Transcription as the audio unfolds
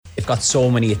got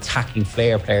so many attacking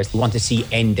flair players. You want to see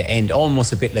end to end,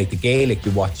 almost a bit like the Gaelic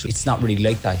you watch. It's not really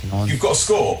like that, you know. You've got to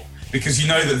score because you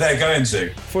know that they're going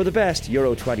to. For the best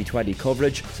Euro 2020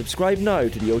 coverage, subscribe now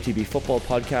to the OTB Football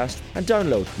Podcast and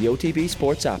download the OTB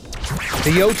Sports app.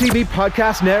 The OTB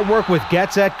Podcast Network with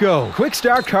Get Set Go. Quick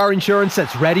start car insurance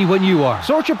that's ready when you are.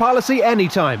 Sort your policy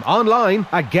anytime online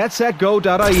at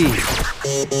getsetgo.ie.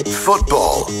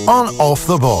 Football on Off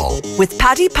the Ball. With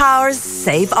Paddy Power's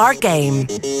Save Our Game.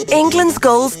 England's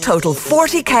goals total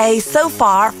 40k so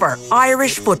far for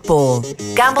Irish football.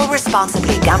 Gamble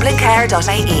responsibly.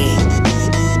 Gamblingcare.ie.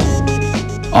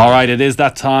 All right, it is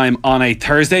that time on a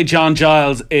Thursday. John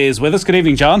Giles is with us. Good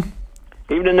evening, John.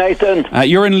 Evening, Nathan.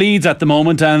 You're in Leeds at the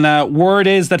moment, and word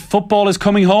is that football is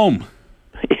coming home.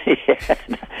 Yeah,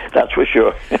 that's for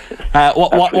sure.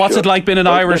 What's it like being an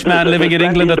Irishman living in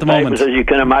England at the moment? As you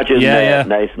can imagine,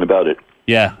 Nathan, about it.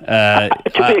 Yeah.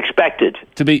 To be expected.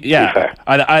 To be fair.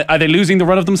 Are they losing the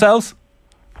run of themselves?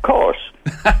 Of course.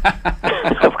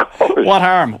 Of course. What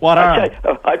harm?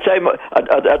 I'd say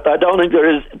I don't think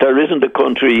there isn't a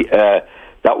country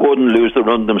that wouldn't lose the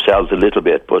run themselves a little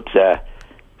bit, but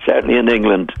certainly in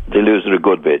England they lose it a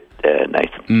good bit,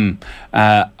 Nathan.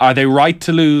 Are they right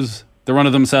to lose the run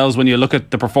of themselves when you look at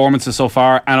the performances so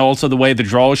far and also the way the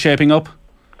draw is shaping up?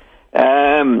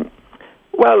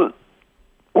 Well,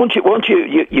 once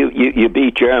you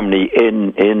beat Germany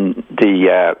in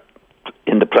the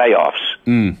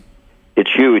playoffs,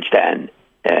 it's huge then,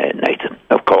 Nathan,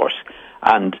 of course,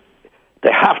 and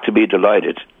they have to be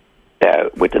delighted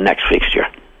with the next fixture.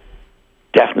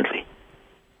 Definitely.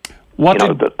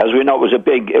 As we know,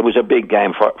 it was a big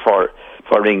game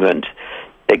for England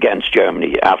against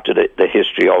Germany after the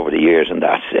history over the years and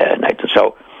that, Nathan.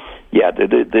 So, yeah,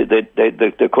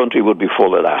 the country would be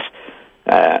full of that,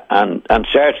 and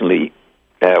certainly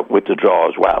with the draw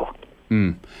as well.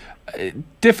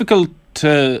 Difficult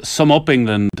to sum up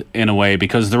England in a way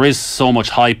because there is so much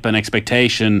hype and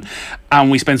expectation,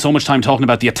 and we spend so much time talking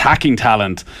about the attacking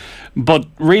talent. But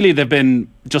really, they've been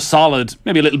just solid,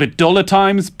 maybe a little bit dull at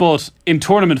times, but in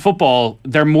tournament football,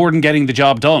 they're more than getting the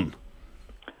job done.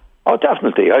 Oh,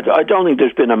 definitely. I don't think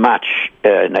there's been a match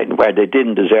where they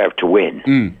didn't deserve to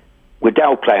win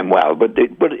without playing well. But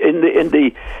in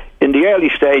the early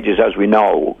stages, as we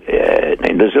know,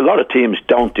 there's a lot of teams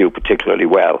don't do particularly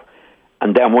well,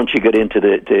 and then once you get into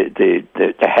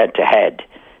the head-to-head,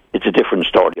 it's a different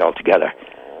story altogether.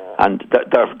 And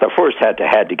the first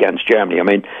head-to-head against Germany, I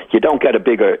mean, you don't get a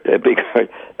bigger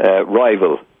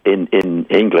rival in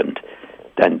England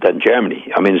than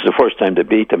Germany. I mean, it's the first time they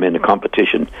beat them in a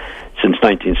competition since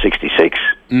 1966.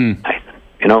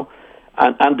 You know,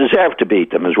 and deserve to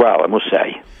beat them as well, I must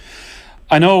say.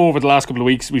 I know over the last couple of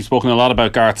weeks we've spoken a lot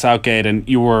about Gareth Southgate, and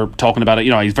you were talking about it.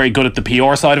 You know, he's very good at the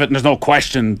PR side of it, and there's no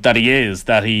question that he is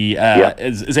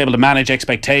is able to manage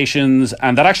expectations,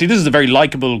 and that actually this is a very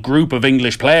likeable group of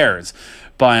English players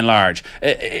by and large.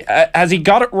 Has he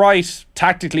got it right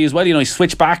tactically as well? You know, he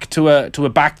switched back to a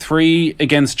back three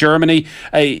against Germany.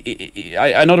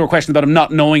 I know there were questions about him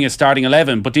not knowing his starting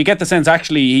 11, but do you get the sense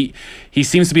actually he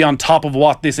seems to be on top of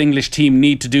what this English team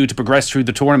need to do to progress through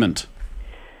the tournament?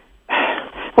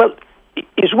 Well,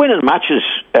 he's winning matches,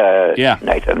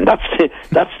 Nathan.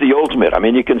 That's the ultimate. I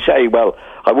mean, you can say, well,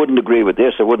 I wouldn't agree with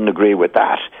this, I wouldn't agree with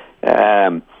that.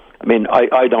 I mean,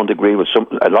 I don't agree with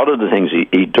a lot of the things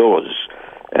he does.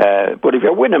 But if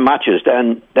you're winning matches,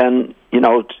 then you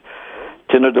know,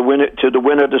 to the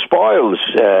winner the spoils,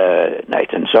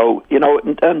 Nathan. So you know,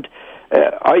 and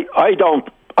I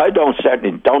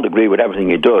certainly don't agree with everything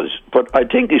he does, but I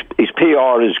think his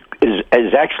PR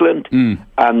is excellent,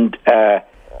 and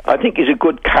I think he's a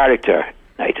good character,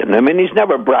 Nathan. I mean, he's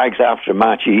never brags after a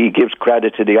match. He gives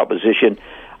credit to the opposition,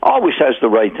 always says the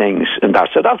right things, and that.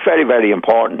 So that's very, very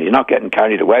important. He's not getting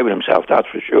carried away with himself, that's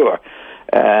for sure.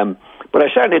 But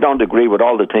I certainly don't agree with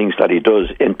all the things that he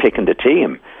does in picking the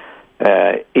team,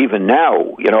 even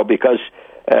now, you know, because,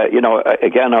 you know,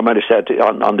 again, I might have said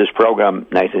on this programme,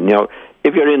 Nathan, you know,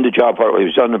 if you're in the job for,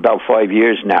 he's done about 5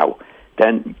 years now,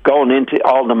 then going into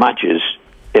all the matches,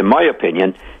 in my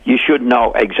opinion, you should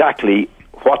know exactly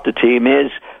what the team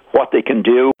is, what they can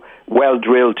do, well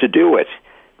drilled to do it.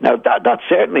 Now, that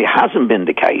certainly hasn't been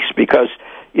the case because,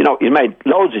 you know, he's made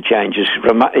loads of changes.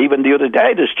 From even the other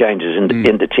day, there's changes in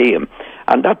the team.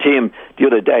 And that team, the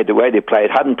other day, the way they played,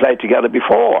 hadn't played together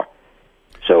before.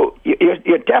 So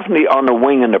you're definitely on a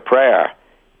wing and a prayer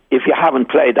if you haven't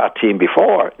played that team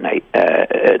before,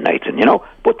 Nathan, you know.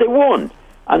 But they won.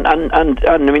 And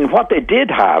I mean, what they did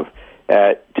have,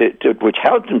 which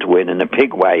helped them to win in a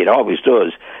big way, it always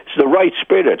does, is the right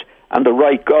spirit and the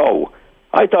right go.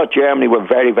 I thought Germany were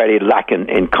very, very lacking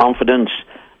in confidence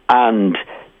and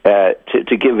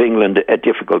to give England a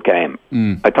difficult game.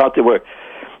 I thought they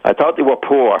were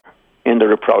poor in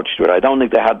their approach to it. I don't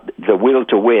think they had the will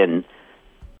to win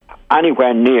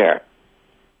anywhere near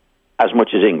as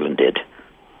much as England did.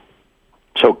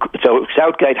 So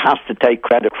Southgate has to take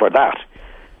credit for that.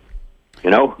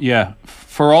 Yeah,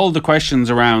 for all the questions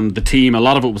around the team, a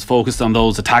lot of it was focused on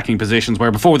those attacking positions,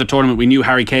 where before the tournament we knew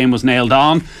Harry Kane was nailed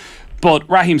on, but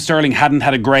Raheem Sterling hadn't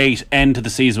had a great end to the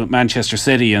season with Manchester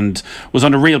City and was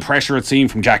under real pressure, it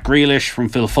seemed, from Jack Grealish, from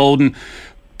Phil Foden.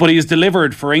 But he has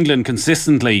delivered for England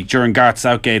consistently during Gareth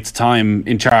Southgate's time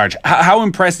in charge. How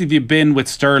impressive have you been with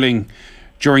Sterling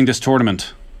during this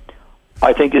tournament?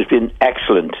 I think he's been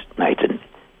excellent, Nathan.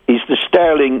 He's the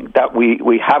Sterling that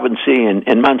we haven't seen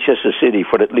in Manchester City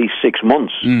for at least 6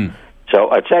 months.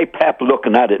 So I'd say Pep,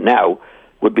 looking at it now,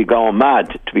 would be going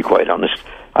mad, to be quite honest.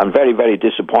 I'm very, very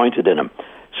disappointed in him.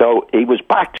 So he was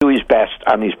back to his best,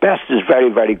 and his best is very,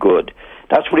 very good.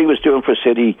 That's what he was doing for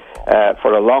City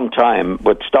for a long time,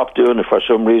 but stopped doing it for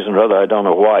some reason or other. I don't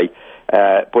know why.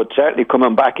 But certainly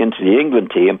coming back into the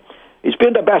England team, he's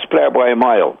been the best player by a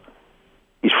mile.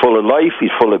 He's full of life. He's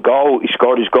full of go. He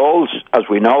scored his goals, as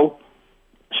we know.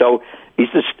 So he's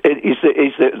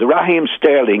the Raheem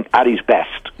Sterling at his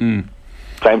best.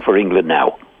 Playing for England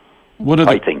now.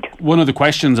 I think one of the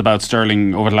questions about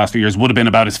Sterling over the last few years would have been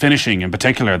about his finishing in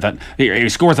particular. That he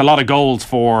scores a lot of goals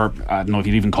for, I don't know if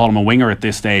you'd even call him a winger at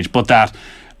this stage, but that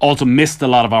also missed a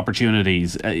lot of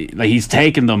opportunities. He's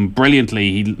taken them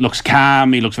brilliantly. He looks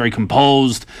calm. He looks very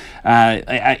composed.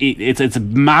 It's a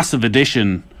massive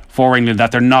addition for England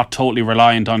that they're not totally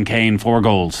reliant on Kane for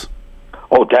goals.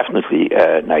 Oh, definitely,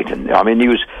 Nathan. I mean, he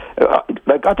was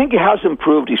I think he has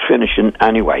improved his finishing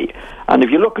anyway. And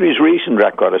if you look at his recent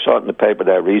record, I saw it in the paper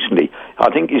there recently. I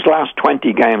think his last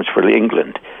 20 games for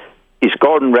England, his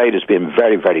scoring rate has been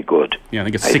very, very good. Yeah, I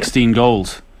think it's 16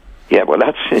 goals. Yeah, well,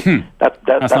 that's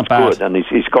not bad. Good, and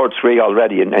he's scored 3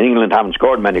 already. And England haven't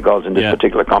scored many goals in this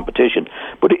particular competition.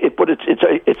 But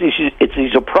it's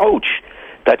his approach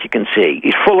that you can see.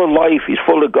 He's full of life. He's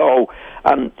full of go.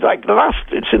 And like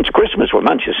since Christmas with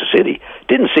Manchester City,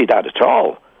 didn't see that at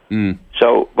all.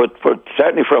 So, but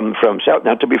certainly from South.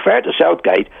 Now, to be fair to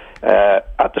Southgate,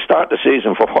 at the start of the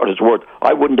season, for what it's worth,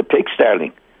 I wouldn't have picked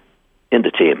Sterling in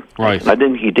the team. Right. And I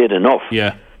didn't think he did enough.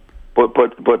 Yeah.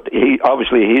 But he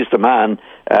obviously he's the man.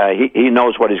 He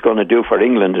knows what he's going to do for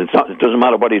England. It doesn't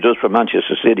matter what he does for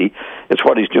Manchester City. It's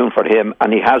what he's doing for him,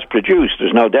 and he has produced.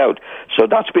 There's no doubt. So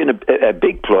that's been a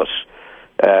big plus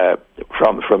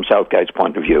from Southgate's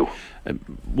point of view.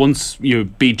 Once you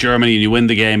beat Germany and you win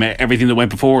the game, everything that went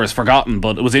before is forgotten.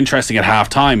 But it was interesting at half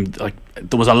time. Like,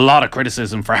 there was a lot of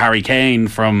criticism for Harry Kane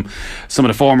from some of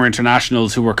the former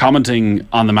internationals who were commenting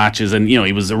on the matches, and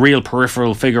he was a real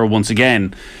peripheral figure once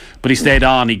again. But he stayed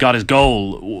on, he got his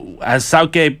goal. Has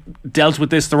Southgate dealt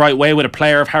with this the right way with a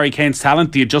player of Harry Kane's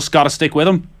talent? Do you just got to stick with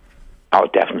him? Oh,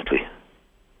 definitely.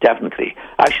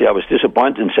 Actually, I was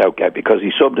disappointed in Southgate because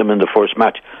he subbed him in the first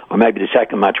match, or maybe the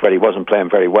second match, where he wasn't playing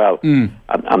very well. And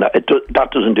that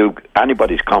doesn't do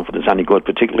anybody's confidence any good,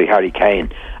 particularly Harry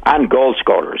Kane and goal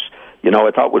scorers.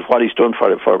 I thought with what he's done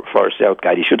for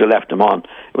Southgate, he should have left him on.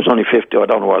 It was only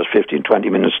 15, 20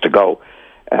 minutes to go.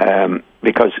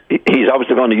 Because he's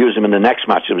obviously going to use him in the next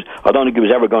match. I don't think he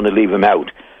was ever going to leave him out.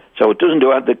 So it doesn't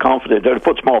do the confidence. It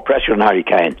puts more pressure on Harry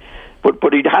Kane.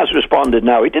 But he has responded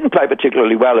now. He didn't play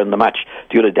particularly well in the match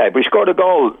the other day, but he scored a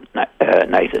goal,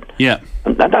 Nathan. Yeah.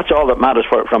 And that's all that matters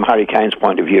from Harry Kane's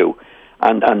point of view.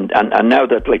 And now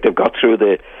that they've got through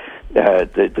the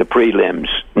prelims,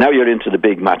 now you're into the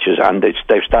big matches, and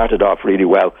they've started off really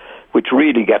well, which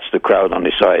really gets the crowd on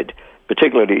his side.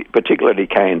 Particularly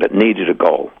Kane, that needed a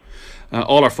goal.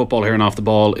 All our football here and Off the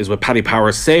Ball is with Paddy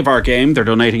Power's Save Our Game. They're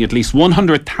donating at least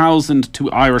 100,000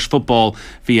 to Irish football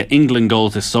via England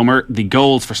goals this summer. The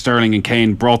goals for Sterling and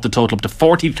Kane brought the total up to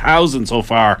 40,000 so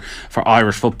far for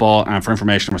Irish football. And for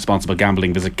information on responsible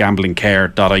gambling, visit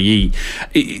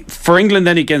gamblingcare.ie. For England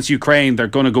then against Ukraine, they're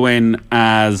going to go in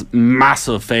as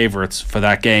massive favourites for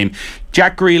that game.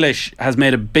 Jack Grealish has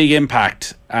made a big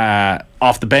impact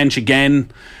off the bench again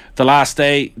the last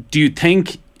day. Do you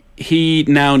think he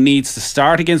now needs to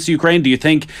start against Ukraine? Do you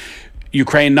think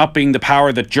Ukraine, not being the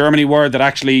power that Germany were, that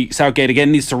actually Southgate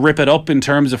again needs to rip it up in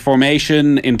terms of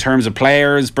formation, in terms of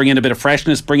players, bring in a bit of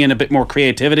freshness, bring in a bit more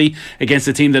creativity against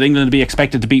a team that England would be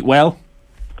expected to beat well?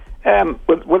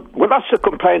 Well, that's the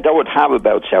complaint I would have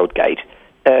about Southgate.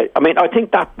 I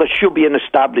think that there should be an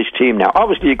established team now.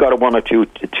 Obviously, you've got one or two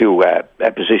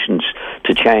positions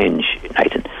to change,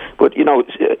 Nathan. But,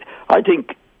 I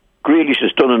think Grealish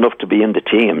has done enough to be in the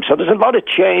team. So there's a lot of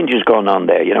changes going on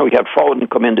there. We had Foden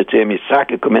come in the team,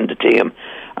 Saka come in the team.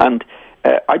 And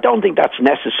I don't think that's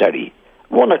necessary.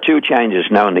 One or two changes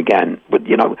now and again, but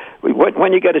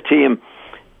when you get a team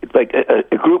like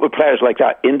a group of players like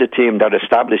that in the team that are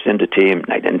established in the team,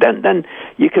 and then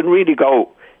you can really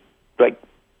go like.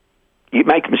 You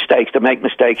make mistakes. To make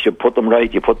mistakes, you put them right.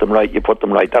 You put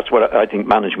them right. That's what I think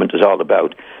management is all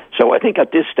about. So I think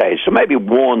at this stage, so maybe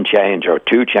one change or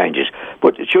two changes.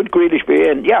 But should Grealish be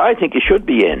in? Yeah, I think he should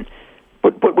be in.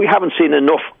 But we haven't seen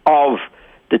enough of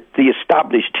the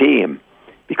established team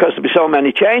because there'll be so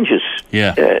many changes.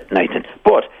 Yeah, Nathan.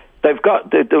 But they've got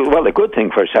the good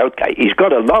thing for Southgate. He's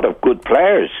got a lot of good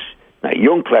players.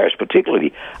 Young players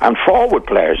particularly, and forward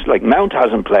players like Mount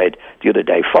hasn't played the other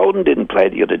day, Foden didn't play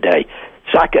the other day,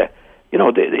 Saka, they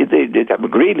have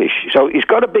Grealish, so he's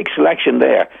got a big selection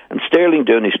there, and Sterling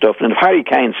doing his stuff, and if Harry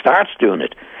Kane starts doing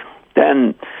it,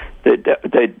 then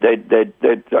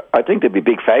I think they'd be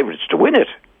big favourites to win it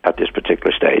at this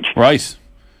particular stage. Right.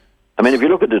 I mean, if you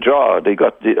look at the draw, they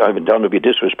got, I don't want to be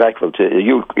disrespectful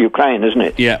to Ukraine, isn't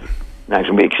it? Yeah.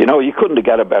 Next weeks, you couldn't have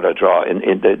got a better draw.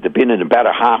 They've been in the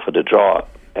better half of the draw,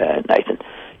 Nathan.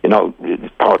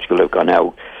 Portugal have gone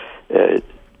out.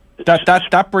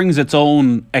 That brings its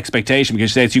own expectation because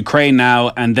you say it's Ukraine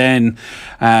now, and then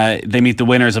they meet the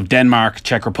winners of Denmark,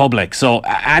 Czech Republic. So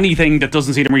anything that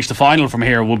doesn't see them reach the final from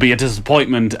here will be a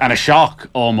disappointment and a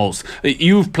shock almost.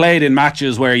 You've played in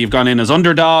matches where you've gone in as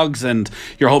underdogs and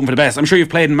you're hoping for the best. I'm sure you've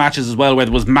played in matches as well where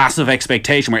there was massive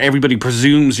expectation, where everybody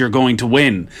presumes you're going to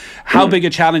win. How big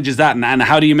a challenge is that, and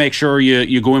how do you make sure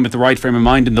you go in with the right frame of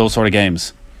mind in those sort of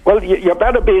games? Well, you're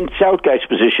better be in Southgate's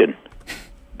position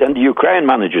than the Ukraine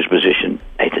manager's position,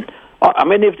 Nathan. I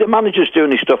mean, if the manager's doing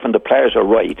his stuff and the players are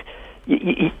right,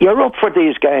 you're up for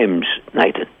these games,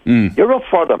 Nathan. You're up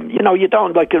for them. You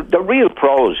don't like the real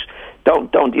pros. Don't.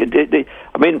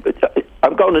 I mean,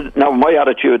 I'm going to now. My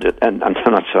attitude, and I'm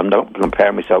not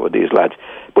compare myself with these lads.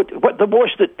 But the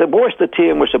worse the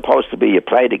team was supposed to be you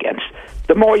played against,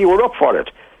 the more you were up for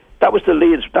it. That was the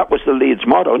Leeds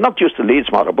motto. Not just the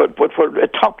Leeds motto, but for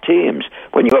top teams,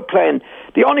 when you are playing,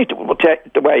 the only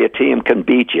the way a team can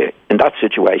beat you in that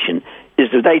situation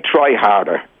is that they try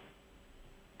harder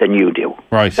than you do.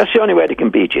 Right. That's the only way they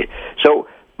can beat you. So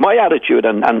my attitude,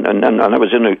 and I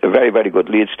was in a very, very good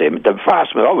Leeds team.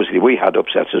 Obviously we had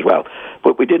upsets as well,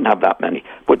 but we didn't have that many.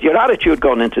 But your attitude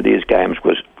going into these games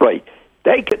was, right,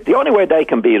 the only way they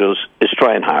can beat us is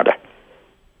trying harder.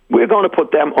 We're going to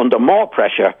put them under more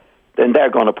pressure than they're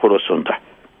going to put us under.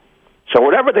 So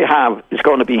whatever they have is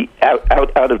going to be out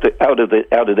of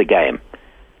the game.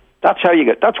 That's how you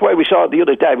get. That's why we saw the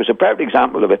other day. Was a perfect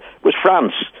example of it. Was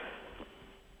France.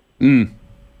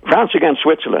 France against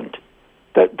Switzerland.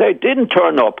 They didn't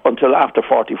turn up until after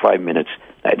 45 minutes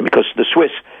because the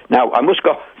Swiss. Now I must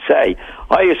say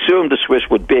I assumed the Swiss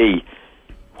would be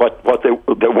what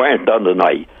they weren't on the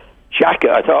night. Xhaka,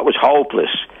 I thought was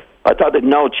hopeless. I thought they had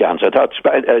no chance. I thought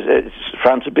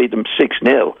France would beat them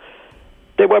 6-0.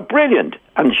 They were brilliant.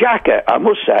 And Xhaka, I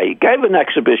must say, gave an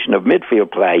exhibition of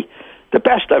midfield play, the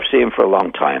best I've seen for a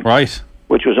long time. Right.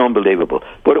 Which was unbelievable.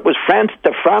 But it was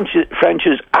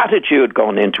French's attitude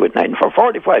going into it, Nathan. For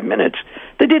 45 minutes,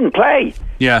 they didn't play.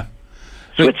 Yeah.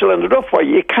 Switzerland are up for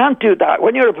you. You can't do that.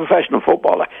 When you're a professional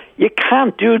footballer, you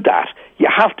can't do that. You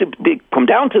have to come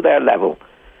down to their level.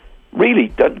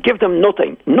 Really, give them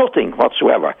nothing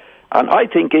whatsoever. And I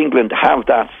think England have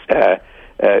that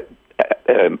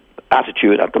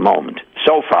attitude at the moment,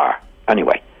 so far,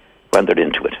 anyway, when they're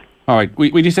into it. All right,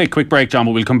 we need to take a quick break, John,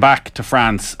 but we'll come back to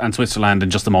France and Switzerland in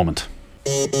just a moment.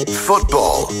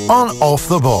 Football on Off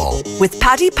the Ball. With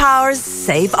Paddy Power's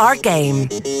Save Our Game.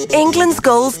 England's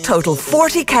goals total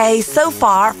 40k so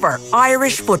far for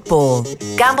Irish football.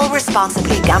 Gamble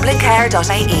responsibly.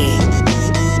 Gamblingcare.ie.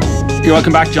 You're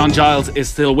welcome back. John Giles is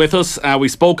still with us.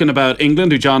 We've spoken about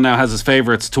England, who John now has as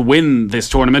favourites to win this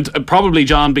tournament. Probably,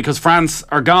 John, because France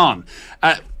are gone.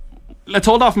 Let's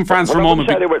hold off on France for a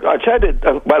moment. I'd say that,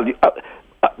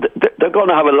 they're going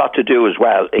to have a lot to do as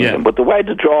well, England. Yeah. But the way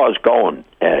the draw is going,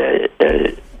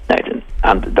 Nathan,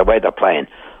 and the way they're playing,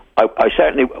 I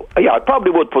certainly, I probably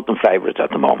would put them favourites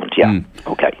at the moment. Yeah,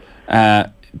 okay.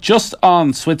 Just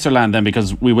on Switzerland then,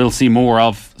 because we will see more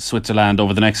of Switzerland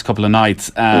over the next couple of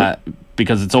nights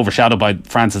because it's overshadowed by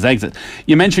France's exit.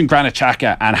 You mentioned Granit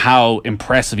Xhaka and how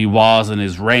impressive he was and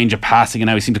his range of passing and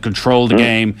how he seemed to control the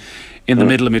game in the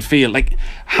middle of midfield. Like,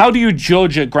 how do you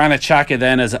judge a Granit Xhaka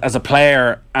then as a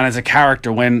player and as a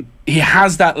character when he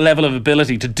has that level of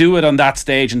ability to do it on that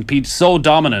stage and be so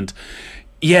dominant?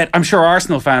 Yet I'm sure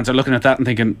Arsenal fans are looking at that and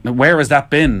thinking, where has that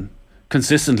been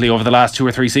consistently over the last 2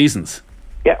 or 3 seasons?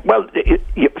 Yeah, well,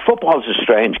 football's a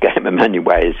strange game in many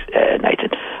ways,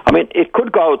 Nathan. I mean, it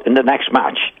could go out in the next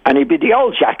match and he'd be the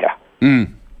old Xhaka.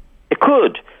 It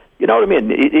could. You know what I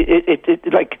mean?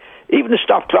 It like, even the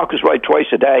stop clock is right twice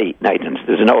a day, Nathan.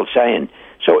 There's an old saying.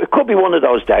 So it could be one of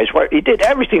those days where he did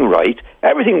everything right,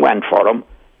 everything went for him,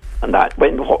 and that.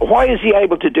 Why is he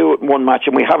able to do it in one match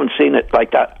and we haven't seen it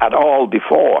like that at all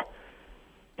before?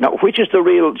 You know, which is the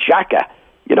real Xhaka?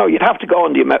 You know, you'd have to go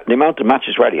on the amount of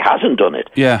matches where he hasn't done it.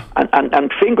 Yeah.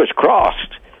 And fingers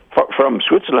crossed, from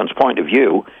Switzerland's point of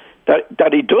view,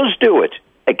 that he does do it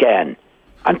again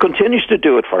and continues to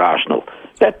do it for Arsenal.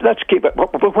 Let's keep it.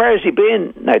 But where has he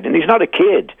been, Nathan? He's not a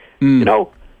kid, you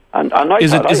know. And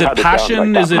is it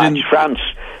passion? Is it in France?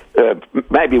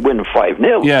 Maybe winning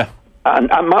 5-0. Yeah. And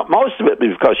most of it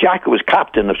was because Xhaka was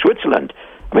captain of Switzerland.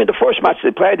 I mean, the first match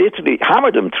they played, Italy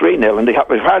hammered them 3-0, and they've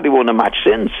hardly won a match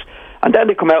since. And then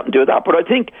they come out and do that. But I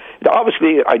think,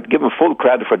 obviously, I'd give him full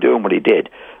credit for doing what he did.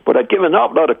 But I'd give an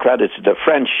awful lot of credit to the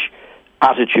French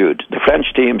attitude, the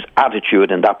French team's attitude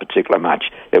in that particular match.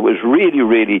 It was really,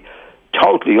 really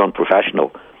totally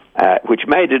unprofessional, which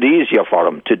made it easier for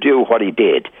him to do what he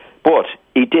did. But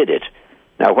he did it.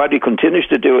 Now, whether he continues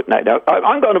to do it now,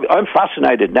 I'm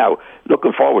fascinated now,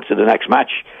 looking forward to the next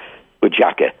match with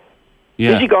Xhaka.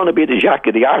 Yeah. Is he going to be the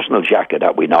Xhaka, the Arsenal Xhaka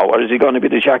that we know, or is he going to be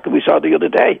the Xhaka we saw the other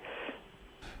day?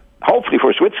 Hopefully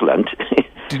for Switzerland,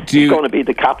 he's going to be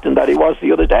the captain that he was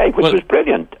the other day, which was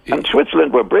brilliant. And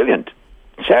Switzerland were brilliant.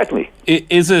 Certainly.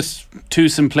 Is it too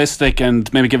simplistic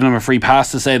and maybe giving him a free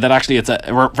pass to say that actually it's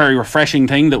a very refreshing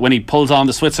thing that when he pulls on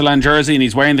the Switzerland jersey and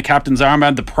he's wearing the captain's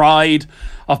armband, the pride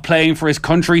of playing for his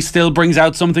country still brings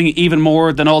out something even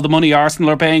more than all the money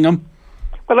Arsenal are paying him?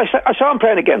 Well, I saw him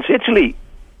playing against Italy,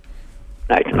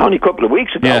 Nathan, only a couple of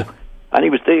weeks ago, and he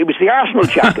was the Arsenal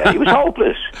Xhaka. He was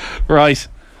hopeless. Right.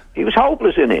 He was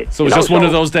hopeless in it. So it was just one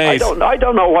of those days. I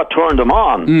don't know what turned him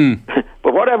on,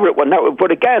 but whatever it was. Now,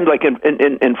 but again, like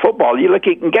in football, you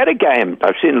can get a game.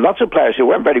 I've seen lots of players who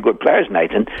weren't very good players,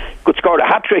 Nathan, could score a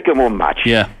hat trick in one match.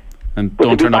 Yeah, and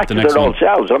don't turn up the next one.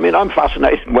 Selves. I mean, I'm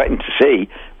fascinated waiting to see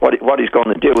what he's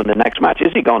going to do in the next match.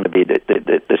 Is he going to be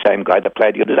the same guy that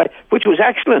played the other day, which was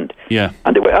excellent? Yeah,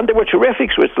 and they were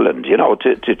terrific, Switzerland. You know,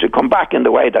 to come back in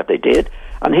the way that they did,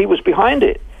 and he was behind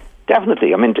it.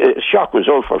 Definitely. I mean, a shock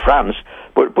result for France,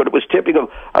 but it was typical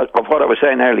of what I was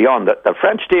saying early on, that the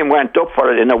French team went up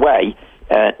for it in a way,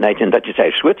 Nathan, that you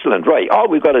say, Switzerland, right, all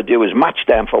we've got to do is match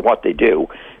them for what they do,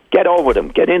 get over them,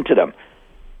 get into them,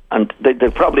 and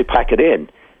they'll probably pack it in.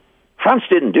 France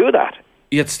didn't do that.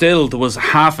 Yet still, there was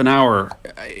half an hour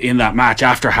in that match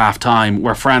after half-time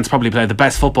where France probably played the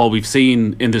best football we've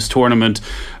seen in this tournament.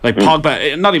 Like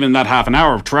Pogba, not even that half an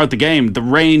hour, throughout the game, the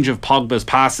range of Pogba's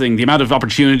passing, the amount of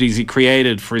opportunities he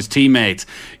created for his teammates.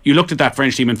 You looked at that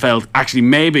French team and felt, actually,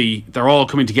 maybe they're all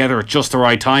coming together at just the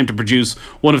right time to produce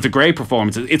one of the great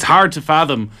performances. It's hard to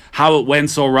fathom how it went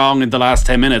so wrong in the last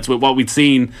 10 minutes with what we'd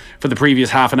seen for the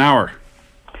previous half an hour.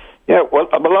 Yeah, well,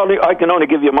 I can only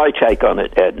give you my take on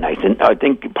it, Nathan. I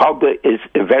think Pogba is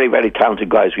a very, very talented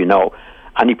guy, as we know,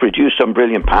 and he produced some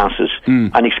brilliant passes,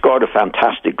 and he scored a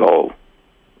fantastic goal,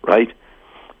 right?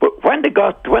 But when they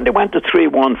went to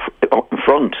 3-1 in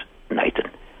front, Nathan,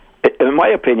 in my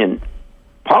opinion,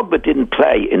 Pogba didn't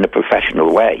play in a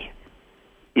professional way.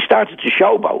 He started to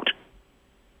showboat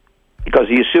because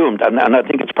he assumed, and I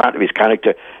think it's part of his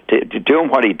character, to doing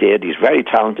what he did. He's a very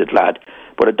talented lad.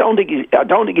 But I don't think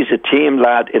he's a team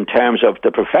lad in terms of the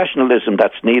professionalism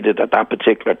that's needed at that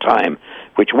particular time.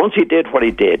 Which once he did what he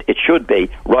did, it should be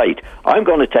right. I'm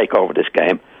going to take over this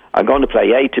game. I'm going to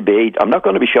play A to B. I'm not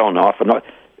going to be showing off.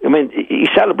 His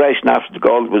celebration after the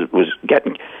goal was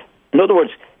getting. In other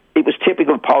words, it was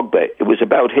typical Pogba. It was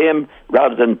about him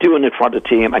rather than doing it for the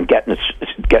team and getting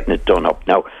it done up.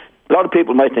 Now, a lot of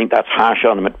people might think that's harsh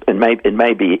on him. It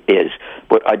maybe is,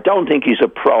 but I don't think he's a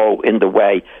pro in the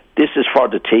way. This is for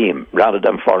the team rather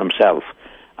than for himself.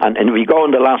 And if you go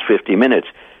in the last 50 minutes,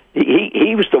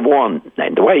 he was the one,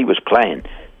 and the way he was playing,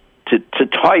 to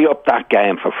tie up that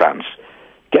game for France.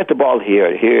 Get the ball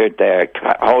here, there,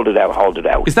 hold it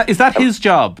out. Is that his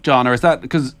job, John, or is that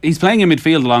because he's playing in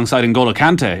midfield alongside N'Golo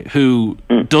Kante, who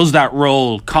does that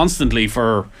role constantly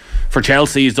for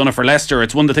Chelsea? He's done it for Leicester.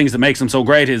 It's one of the things that makes him so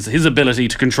great is his ability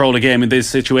to control a game in these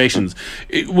situations.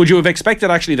 Would you have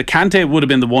expected actually that Kante would have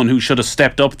been the one who should have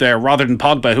stepped up there rather than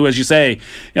Pogba, who, as you say,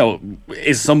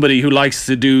 is somebody who likes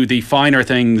to do the finer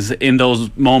things in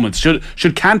those moments? Should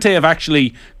Kante have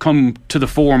actually come to the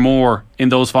fore more in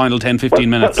those final 10-15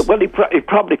 minutes? Well, he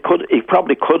probably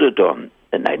could have done.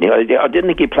 And I didn't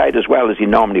think he played as well as he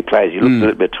normally plays. He looked a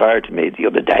little bit tired to me the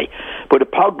other day. But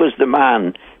if Pogba's the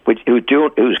man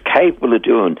who's capable of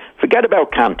doing, forget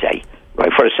about Kante,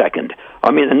 right, for a second.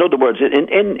 I mean, in other words,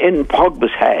 in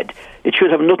Pogba's head, it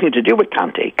should have nothing to do with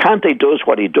Kante. Kante does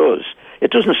what he does.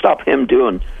 It doesn't stop him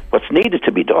doing what's needed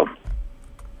to be done.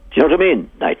 Do you know what I mean,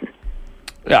 Nathan?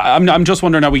 Yeah, I'm just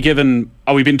wondering, are we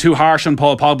being too harsh on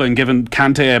Paul Pogba and giving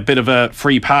Kante a bit of a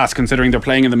free pass, considering they're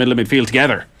playing in the middle of midfield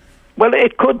together? Well,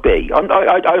 it could be. I'm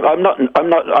not.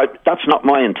 That's not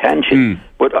my intention.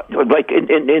 But like in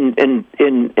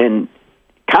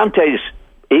Kante's,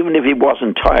 even if he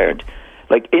wasn't tired,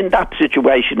 like in that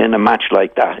situation, in a match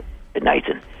like that,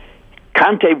 Nathan,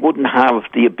 Kante wouldn't have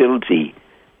the ability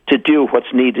to do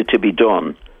what's needed to be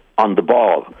done on the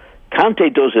ball.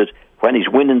 Kante does it when he's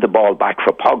winning the ball back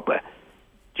for Pogba.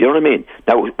 Do you know what I mean?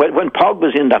 Now, when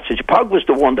Pogba's in that situation, Pogba's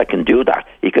the one that can do that.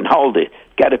 He can hold it,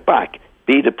 get it back,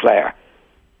 be the player,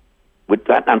 with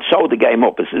that, and sew the game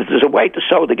up. There's a way to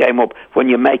sew the game up when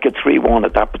you make it 3-1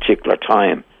 at that particular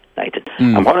time, Nathan.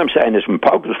 And what I'm saying is, from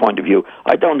Pogba's point of view,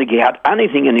 I don't think he had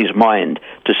anything in his mind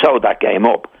to sew that game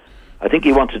up. I think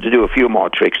he wanted to do a few more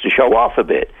tricks to show off a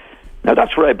bit. Now,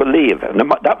 that's what I believe, and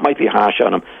that might be harsh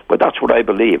on him, but that's what I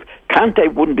believe.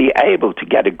 Kante wouldn't be able to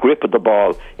get a grip of the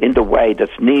ball in the way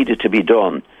that's needed to be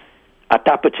done at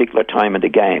that particular time in the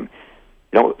game.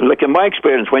 You know, like in my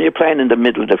experience, when you're playing in the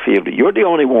middle of the field, you're the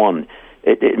only one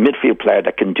midfield player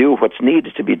that can do what's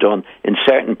needed to be done in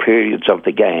certain periods of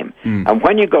the game. And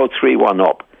when you go 3-1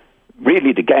 up,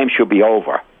 really the game should be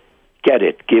over. Get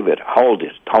it, give it, hold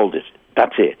it.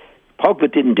 That's it.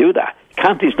 Pogba didn't do that.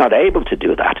 Kante's not able to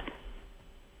do that.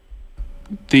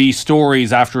 The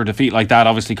stories after a defeat like that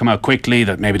obviously come out quickly,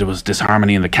 that maybe there was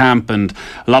disharmony in the camp, and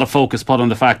a lot of focus put on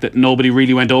the fact that nobody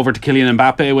really went over to Kylian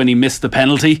Mbappe when he missed the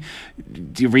penalty.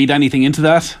 Do you read anything into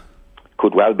that?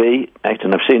 Could well be,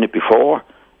 Nathan. I've seen it before.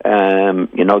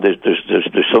 You know,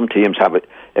 there's some teams have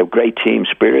a great team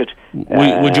spirit.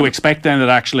 Would you expect then that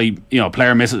actually, you know, a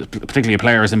player misses, particularly a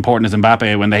player as important as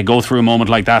Mbappe, when they go through a moment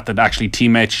like that actually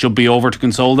teammates should be over to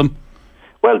console them?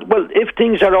 Well, if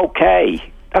things are okay,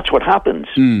 that's what happens.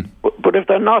 But if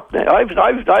they're not,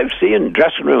 I've seen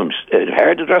dressing rooms,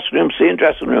 heard of dressing rooms, seen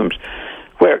dressing rooms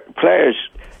where players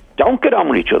don't get on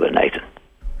with each other, Nathan.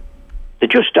 They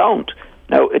just don't.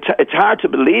 Now, it's hard to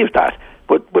believe that,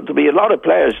 but there'll be a lot of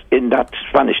players in that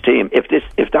Spanish team, if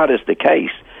that is the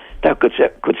case, that could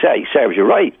say, serves you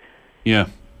right. Yeah.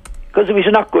 Because if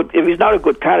he's not a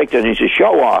good character and he's a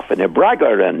show off and a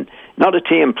bragger and not a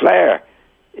team player,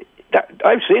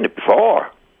 I've seen it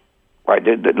before. Right,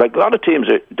 like a lot of teams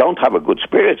don't have a good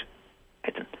spirit,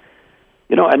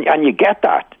 you know, and you get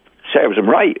that. Serves them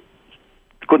right.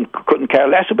 Couldn't care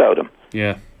less about them.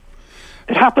 Yeah,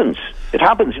 it happens.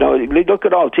 You know, look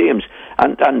at all teams,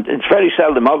 and it's very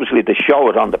seldom, obviously, they show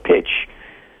it on the pitch.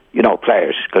 You know,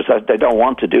 players, because they don't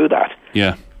want to do that.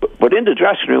 Yeah, but in the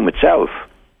dressing room itself,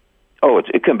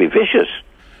 it can be vicious,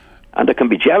 and there can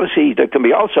be jealousy. There can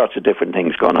be all sorts of different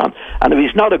things going on. And if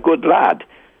he's not a good lad,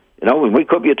 you know, we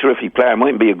could be a terrific player,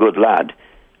 mightn't be a good lad,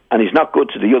 and he's not good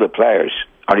to the other players,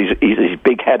 or he's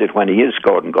big-headed when he is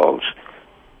scoring goals.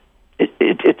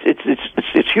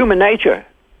 It's human nature.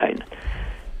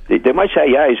 They might say,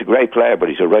 yeah, he's a great player, but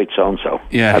he's a right so-and-so.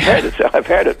 Yeah. I've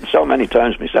heard it so many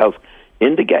times myself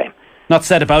in the game. Not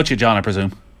said about you, John, I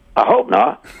presume. I hope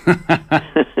not.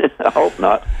 I hope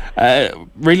not.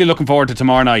 Really looking forward to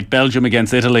tomorrow night. Belgium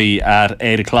against Italy at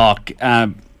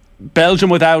 8:00. Belgium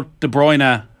without De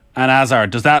Bruyne and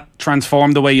Hazard, does that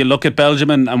transform the way you look at Belgium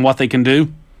and what they can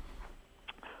do?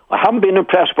 I haven't been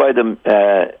impressed by them,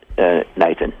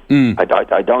 Nathan.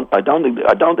 I don't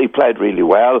think he played really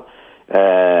well.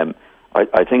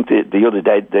 I think the other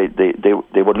day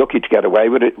they were lucky to get away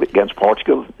with it against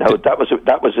Portugal. Now that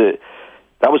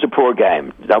was a poor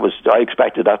game. I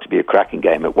expected that to be a cracking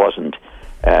game. It wasn't.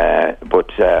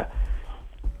 But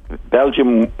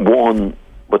Belgium won.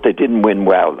 But they didn't win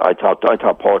well. I thought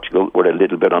Portugal were a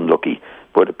little bit unlucky,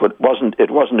 but it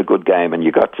wasn't a good game. And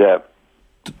you got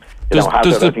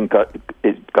Hazard, I think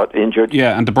got injured.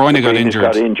 Yeah, and De Bruyne got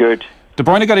injured. De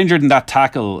Bruyne got injured in that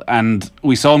tackle, and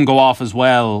we saw him go off as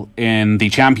well in the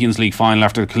Champions League final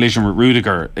after the collision with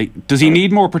Rudiger. Does he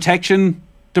need more protection,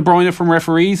 De Bruyne, from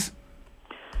referees?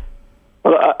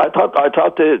 Well, I thought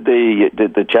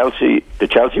the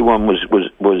Chelsea one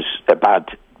was a bad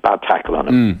tackle on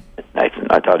him. Nathan,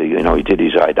 I thought he did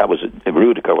his eye. That was a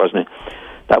Rudiger, wasn't it?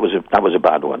 That was a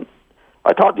bad one.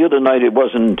 I thought the other night it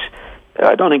wasn't.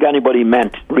 I don't think anybody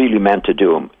really meant to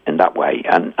do him in that way,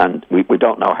 and we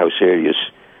don't know how serious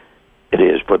it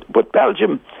is. But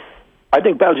Belgium, I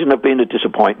think Belgium have been a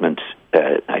disappointment,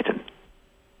 Nathan.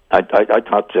 I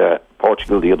thought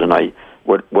Portugal the other night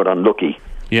were unlucky.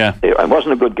 Yeah, it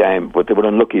wasn't a good game, but they were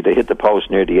unlucky. They hit the post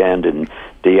near the end, and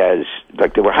Diaz,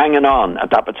 they were hanging on at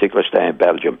that particular stage in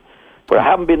Belgium. But I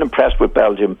haven't been impressed with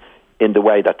Belgium in the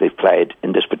way that they've played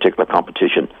in this particular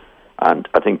competition. And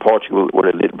I think Portugal were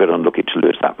a little bit unlucky to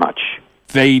lose that match.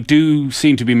 They do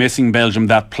seem to be missing, Belgium,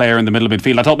 that player in the middle of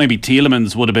midfield. I thought maybe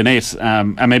Tielemans would have been it,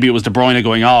 and maybe it was De Bruyne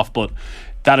going off, but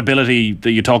that ability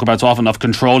that you talk about so often of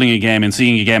controlling a game and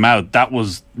seeing a game out, that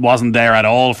wasn't there at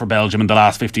all for Belgium in the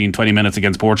last 15-20 minutes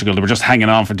against Portugal. They were just hanging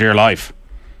on for dear life.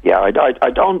 Yeah, I don't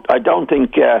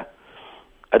think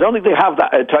they have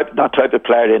that type of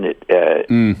player in it,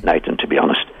 Nathan, to be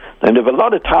honest. And they have a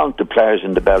lot of talented players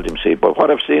in the Belgium side, but what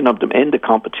I've seen of them in the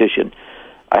competition,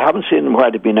 I haven't seen them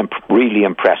where they've been really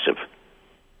impressive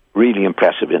in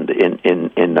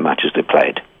the matches they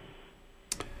played.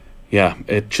 Yeah,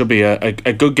 it should be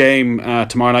a good game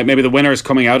tomorrow night. Maybe the winner is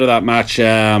coming out of that match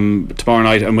tomorrow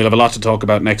night, and we'll have a lot to talk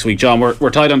about next week. John,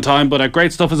 we're tight on time, but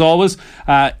great stuff as always.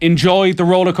 Enjoy the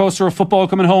roller coaster of football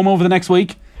coming home over the next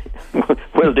week.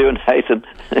 We'll do, Nathan.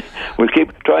 We'll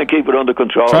try and keep it under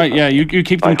control. Right, yeah, you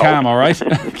keep them calm, all right?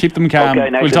 Keep them calm. Okay,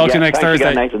 Nathan, we'll talk to you next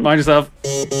Thursday. Again, mind yourself.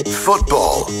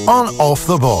 Football on Off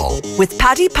the Ball. With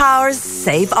Paddy Power's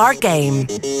Save Our Game.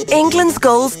 England's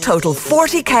goals total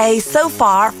 40k so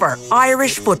far for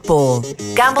Irish football.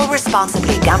 Gamble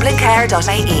responsibly.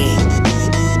 Gamblingcare.ie.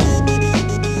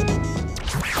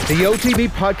 The OTB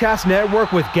Podcast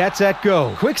Network with Get Set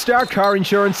Go. Quick start car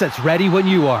insurance that's ready when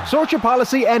you are. Sort your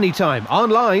policy anytime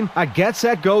online at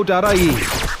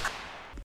getsetgo.ie.